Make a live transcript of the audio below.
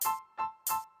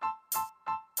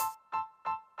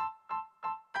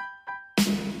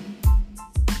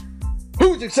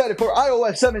who's excited for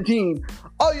iOS 17?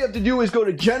 All you have to do is go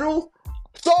to General,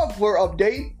 Software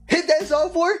Update, hit that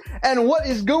software, and what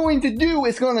it's going to do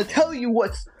is going to tell you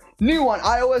what's new on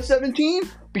iOS 17,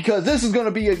 because this is going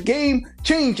to be a game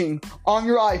changing on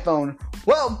your iPhone.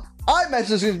 Well,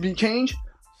 iMessage is going to be changed,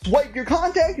 swipe your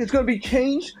contact is going to be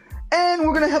changed, and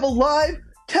we're going to have a live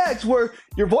text where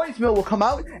your voicemail will come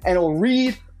out and it'll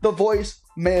read the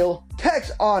voicemail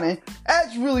text on it.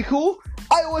 That's really cool.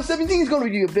 iOS 17 is going to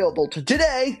be available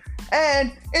today,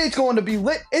 and it's going to be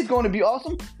lit. It's going to be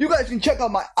awesome. You guys can check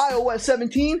out my iOS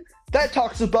 17. That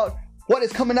talks about what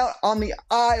is coming out on the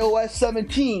iOS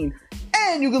 17.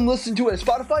 And you can listen to it at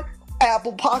Spotify,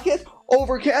 Apple Podcasts,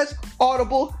 Overcast,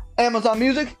 Audible, Amazon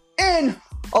Music, and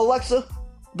Alexa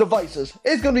devices.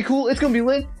 It's going to be cool. It's going to be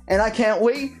lit, and I can't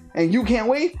wait, and you can't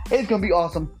wait. It's going to be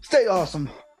awesome. Stay awesome.